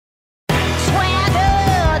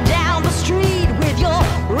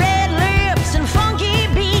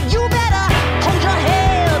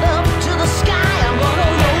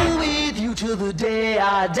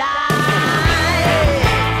die.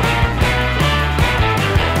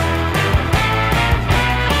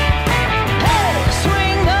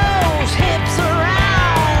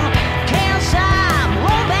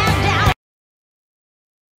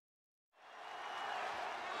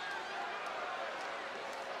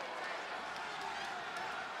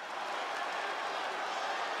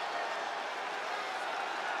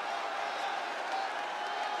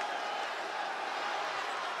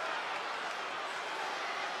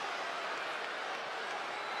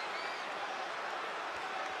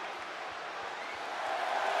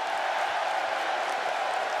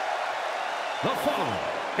 The following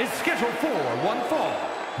is scheduled for one fall,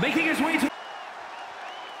 making his way to...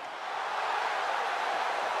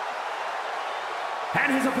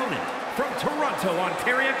 And his opponent, from Toronto,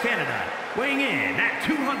 Ontario, Canada, weighing in at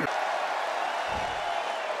 200.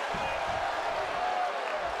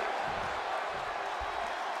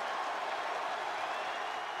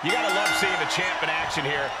 You gotta love seeing the champ in action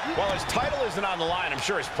here. While his title isn't on the line, I'm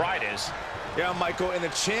sure his pride is. Yeah, Michael, and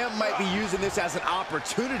the champ might be using this as an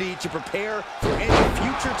opportunity to prepare for any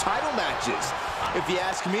future title matches. If you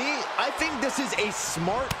ask me, I think this is a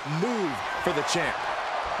smart move for the champ.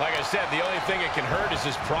 Like I said, the only thing it can hurt is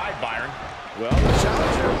his pride, Byron. Well, the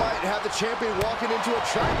challenger might have the champion walking into a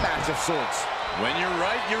trap match of sorts. When you're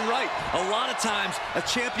right, you're right. A lot of times, a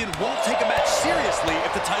champion won't take a match seriously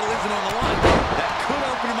if the title isn't on the line. That could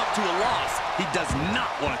open him up to a loss he does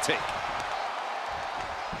not want to take.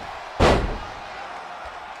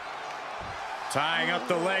 Tying up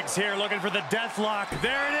the legs here, looking for the death lock.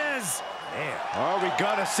 There it is. Man, are we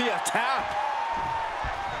gonna see a tap?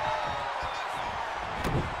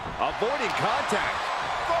 Avoiding contact.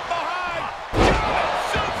 From behind. German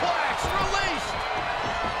suplex released.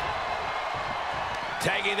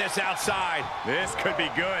 Tagging this outside. This could be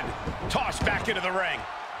good. Tossed back into the ring.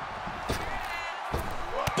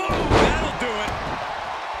 Boom, that'll do it.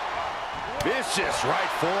 Vicious right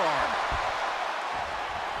forearm.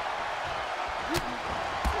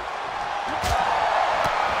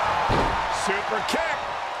 Super kick.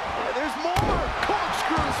 There's more.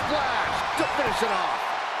 Corkscrew splash to finish it off.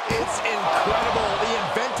 It's incredible, the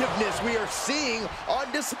inventiveness we are seeing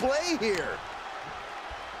on display here.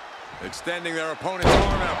 Extending their opponent's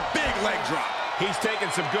arm and a big leg drop. He's taking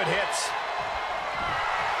some good hits.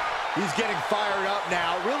 He's getting fired up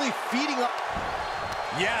now, really feeding up.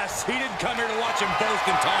 Yes, he didn't come here to watch him boast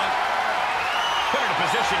and taunt. Put in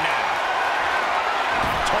position now.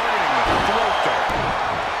 Targeting the throat there.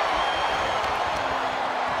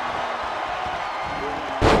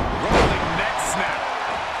 Rolling neck snap.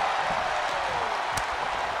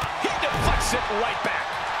 He deflects it right back.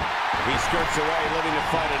 He skirts away, living to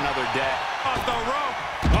fight another day. Off the rope.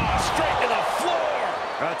 Oh, straight to the floor.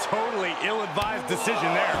 A totally ill-advised decision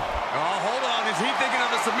there. Oh, hold on. Is he thinking of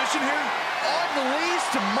a submission here?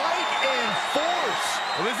 Unleashed might and force.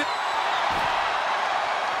 Well, is it?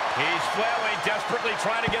 He's flailing, desperately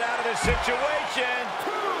trying to get out of this situation.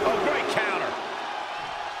 Oh, great counter.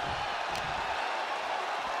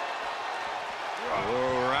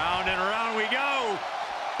 Oh, round and round we go.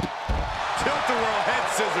 Tilt-a-whirl head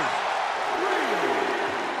scissors.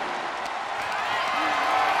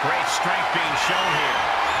 Great strength being shown here.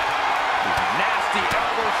 Nasty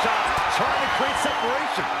elbow shot, trying to create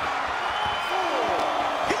separation.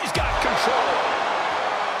 He's got control.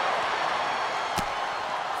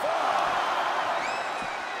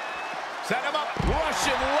 Set him up,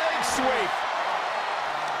 Russian leg sweep.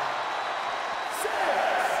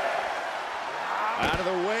 Out of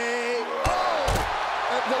the way. Oh!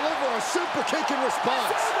 And deliver a super kick in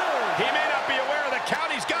response. He may not be aware of the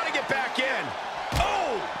count. He's got to get back in.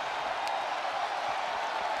 Oh!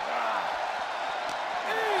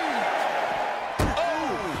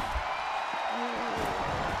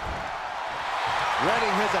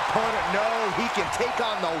 Letting his opponent know he can take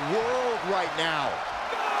on the world right now.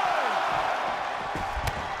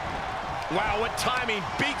 Wow, what timing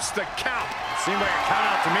beats the count. Seemed like a count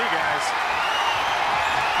out to me, guys.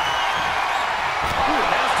 Ooh,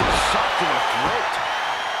 nasty shot to the throat.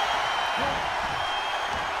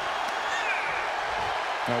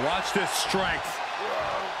 Now watch this strength.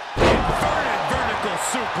 Inverted vertical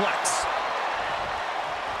suplex.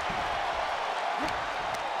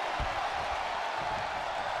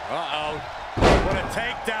 Uh-oh. What a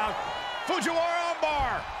takedown. Fujiwara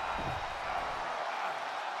armbar.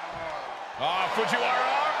 Oh, Fujiwara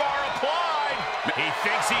armbar applied. He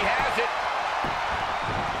thinks he has it.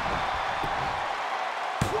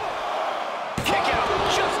 Kick out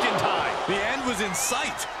just in time. The end was in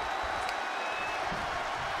sight.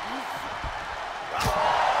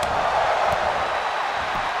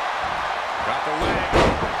 Got the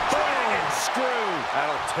leg.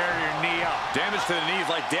 That'll tear your knee up. Damage to the knee is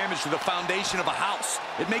like damage to the foundation of a house.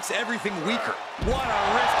 It makes everything weaker. What a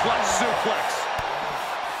wrist clutch suplex.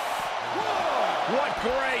 What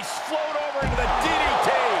grace. Float over into the DDT.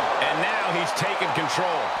 And now he's taken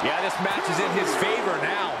control. Yeah, this match is in his favor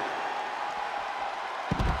now.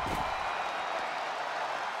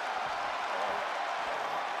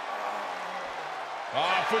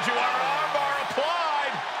 Fujiwara armbar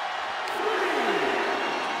applied.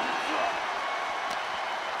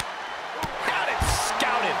 Got it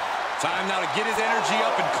scouted. Time now to get his energy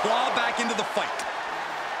up and claw back into the fight.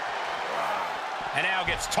 And now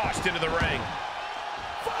gets tossed into the ring.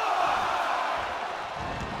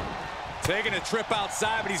 Taking a trip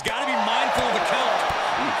outside, but he's got to be mindful of the count.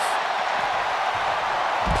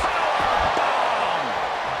 Powerbomb.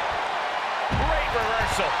 Great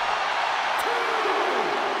reversal.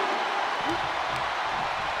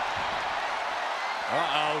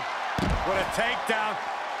 Uh-oh. What a takedown.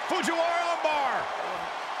 Fujiwara armbar.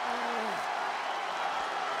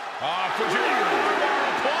 Fujiwara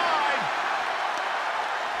armbar applied.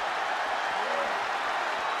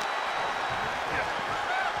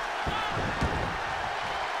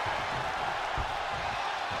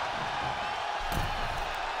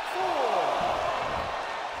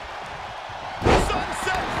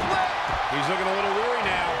 Sunset flip. He's looking a little weary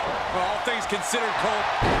now. Well, all things considered, Cole.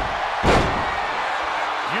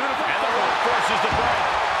 Beautiful. And the rope forces the break.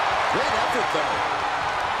 Great effort, though.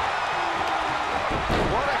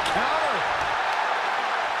 What a counter.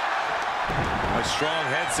 A strong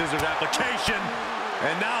head scissors application.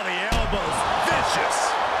 And now the elbows. Vicious.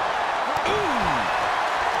 Ooh.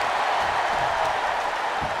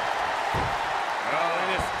 Oh,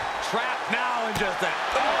 it is trapped now in just that.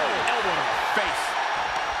 Oh, elbow to the face.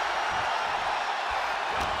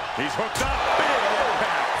 He's hooked up. Big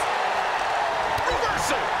impact.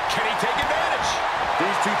 Reversal. Can he take advantage?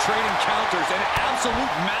 These two trading counters, an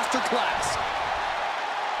absolute masterclass.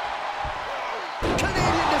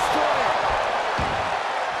 Canadian Destroyer.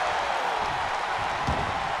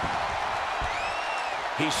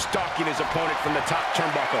 He's stalking his opponent from the top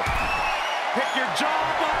turnbuckle. Pick your jaw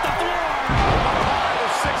off the floor.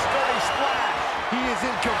 Oh, 630 splash. He is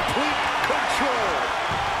in complete control.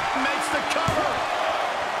 Makes the cover.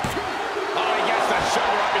 Oh, he gets the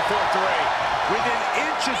shoulder up before 3. Within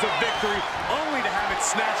inches of victory, only to have it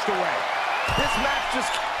snatched away. This match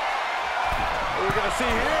just... What are we going to see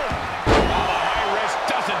here? Oh, the high risk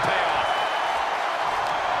doesn't pay off.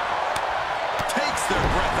 Takes their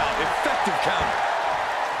breath out. Effective counter.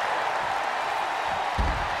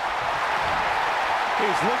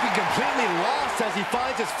 He's looking completely lost as he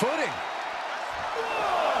finds his footing.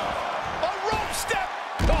 A rope step.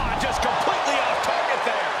 Oh, just completely off target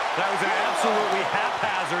there. That was an absolutely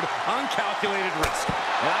haphazard, uncalculated risk.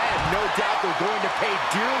 And I have no doubt they're going to pay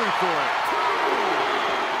dearly for it.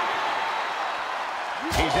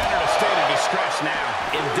 He's entered a state of distress now.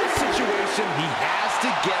 In this situation, he has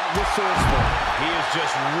to get resourceful. He is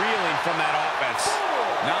just reeling from that offense.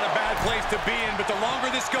 Not a bad place to be in, but the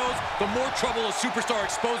longer this goes, the more trouble a superstar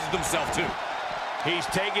exposes themselves to. He's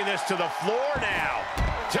taking this to the floor now.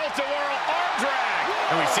 Tilt-a-whirl arm drag.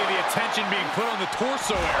 And we see the attention being put on the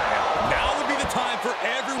torso area. Now would be the time for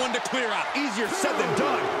everyone to clear out. Easier said than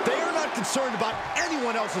done. They are not concerned about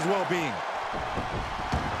anyone else's well-being.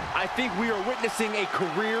 I think we are witnessing a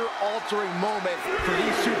career-altering moment for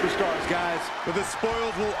these superstars, guys. But the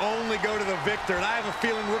spoils will only go to the victor, and I have a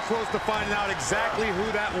feeling we're close to finding out exactly who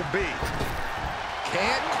that will be.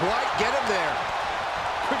 Can't quite get him there.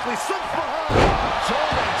 Quickly slips behind.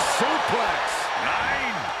 German suplex.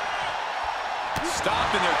 9.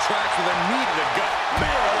 Stopped in their tracks with a knee to the gut. Big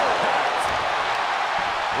impact.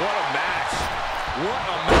 What a match. What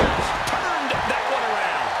a match. Turned that one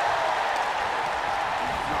around.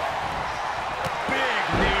 Big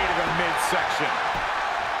knee to the midsection.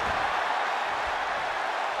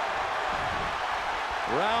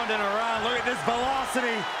 Round and around. Look at this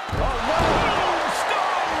velocity.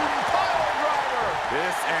 Stone pile driver.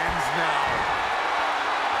 This ends now.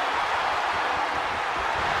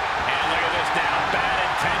 And look at this now. Bad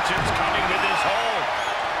intentions coming with this hold.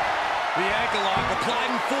 The ankle lock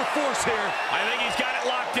applied in full force here. I think he's got it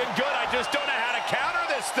locked in good. I just don't know how to counter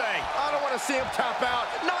this thing. I don't want to see him tap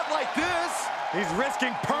out. Not like this. He's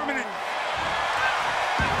risking permanent.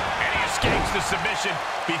 And he escapes the submission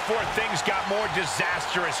before things got more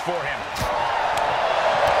disastrous for him.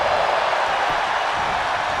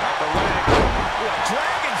 Got the leg. Ooh, a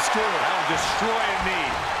dragon screw. That'll destroy a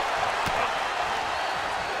knee.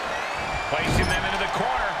 Placing them into the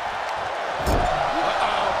corner.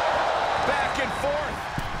 Back and forth.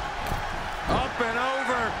 Up and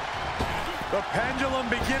over. The pendulum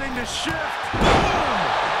beginning to shift. Boom!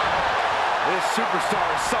 This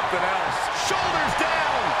superstar is something else. Shoulders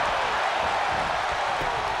down.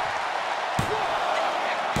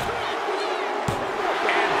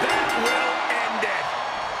 And that will end it.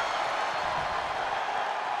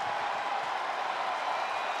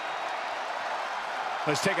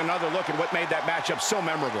 Let's take another look at what made that matchup so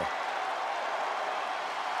memorable.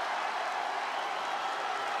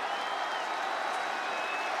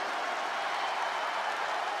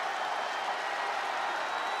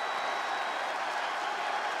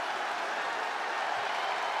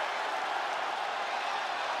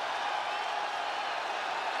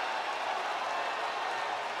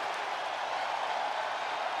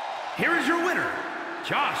 Here is your winner,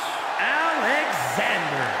 Josh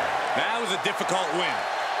Alexander. That was a difficult win.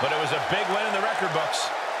 But it was a big win in the record books.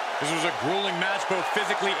 This was a grueling match both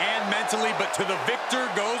physically and mentally, but to the victor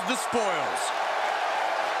goes the spoils.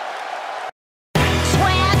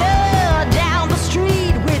 Swagger down the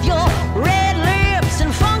street with your red lips and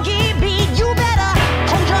funky beat. You better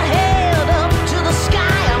hold your head up to the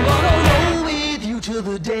sky. I'm gonna roll with you till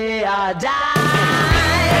the day I die.